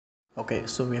Okay,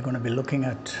 so we are going to be looking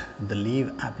at the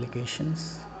leave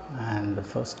applications, and the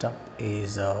first up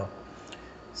is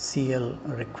CL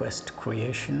request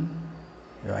creation.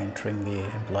 You are entering the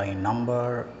employee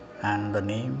number and the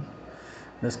name.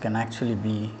 This can actually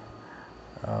be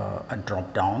a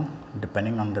drop down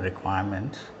depending on the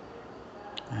requirement,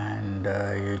 and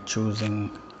you're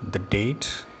choosing the date,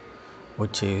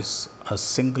 which is a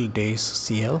single day's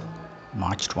CL,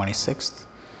 March 26th.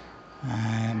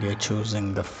 And you're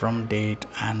choosing the from date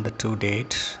and the to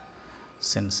date.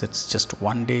 Since it's just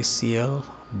 1 day CL,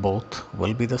 both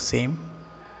will be the same,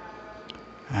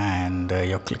 and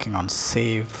you're clicking on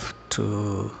save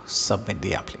to submit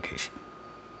the application.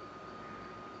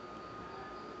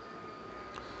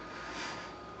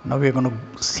 Now we're going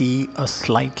to see a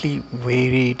slightly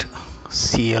varied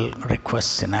CL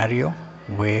request scenario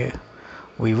where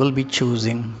we will be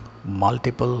choosing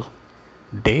multiple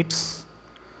dates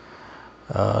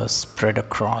spread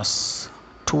across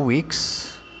 2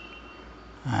 weeks,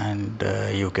 and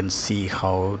you can see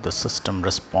how the system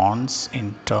responds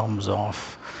in terms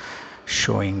of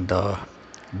showing the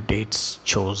dates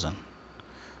chosen.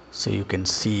 So you can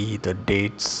see the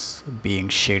dates being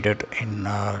shaded in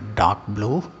a dark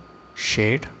blue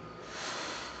shade,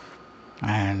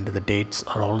 and the dates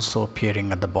are also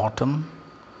appearing at the bottom.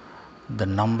 The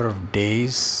number of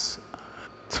days,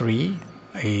 3,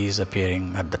 is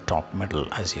appearing at the top middle,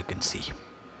 as you can see.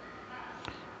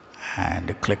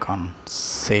 And click on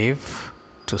save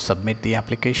to submit the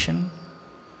application.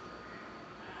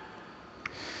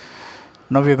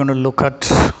 Now we're going to look at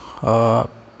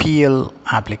PL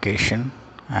application,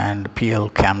 and PL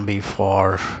can be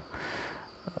for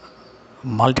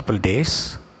multiple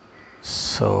days.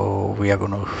 So we are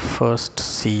going to first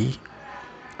see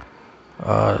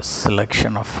a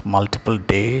selection of multiple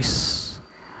days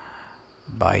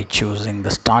by choosing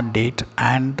the start date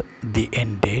and the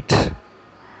end date,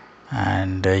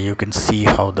 and you can see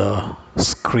how the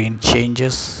screen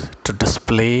changes to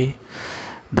display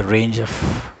the range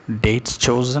of dates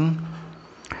chosen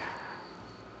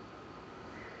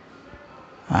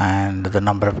and the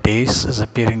number of days is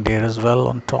appearing there as well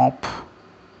on top.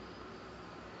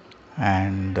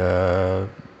 And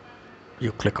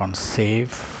you click on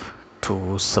save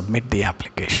to submit the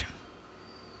application.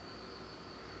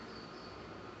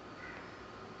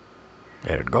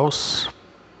 There it goes.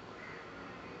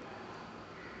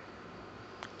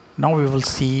 Now we will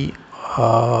see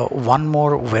one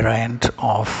more variant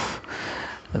of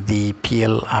the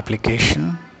PL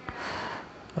application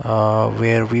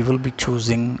where we will be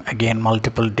choosing again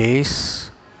multiple days,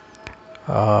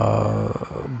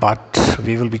 but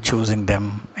we will be choosing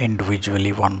them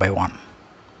individually one by one.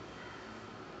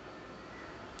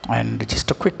 And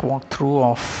just a quick walkthrough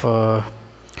of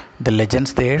the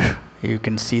legends there. You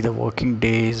can see the working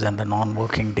days and the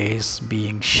non-working days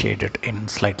being shaded in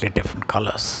slightly different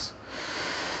colors.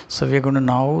 So we are going to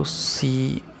now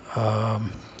see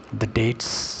the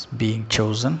dates being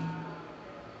chosen,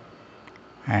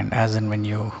 and as in when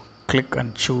you click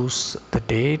and choose the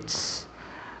dates,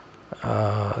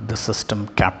 the system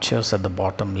captures at the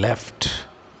bottom left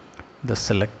the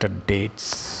selected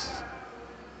dates.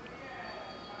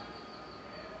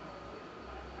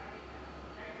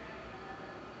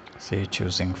 So you're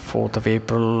choosing 4th of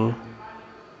April,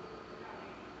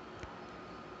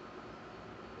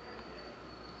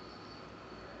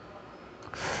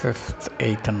 5th,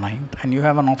 8th and 9th, and you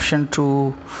have an option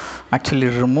to actually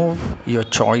remove your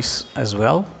choice as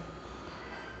well.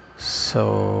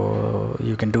 So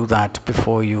you can do that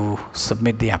before you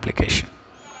submit the application.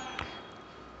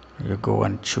 You go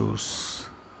and choose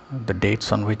the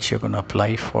dates on which you're going to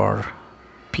apply for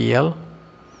PL.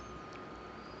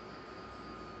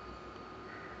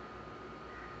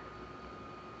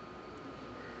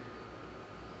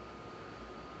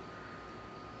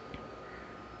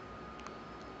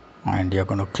 And you're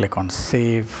going to click on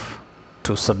save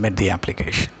to submit the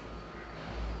application.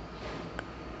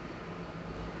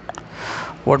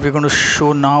 What we're going to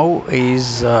show now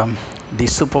is the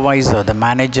supervisor, the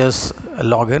manager's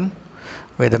login,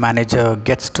 where the manager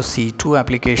gets to see 2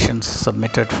 applications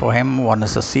submitted for him. One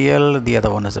is a CL, the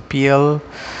other one is a PL,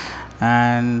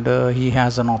 and he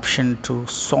has an option to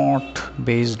sort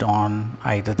based on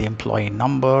either the employee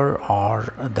number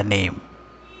or the name.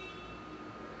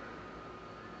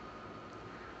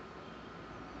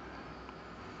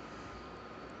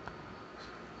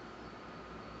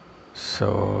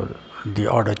 So the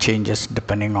order changes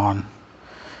depending on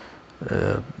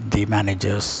the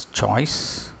manager's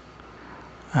choice,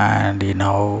 and he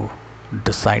now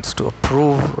decides to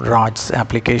approve Raj's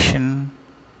application.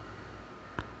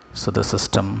 So the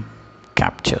system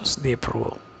captures the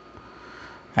approval.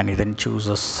 and he then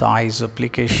chooses size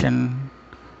application,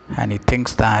 and he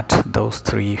thinks that those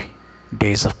 3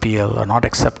 days of PL are not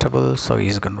acceptable, so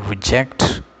he's going to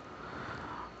reject,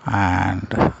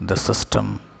 and the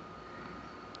system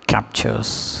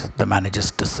captures the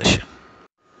manager's decision.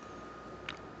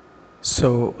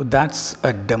 So that's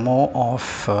a demo of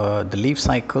the leave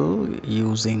cycle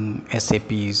using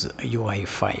SAP's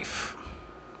UI5.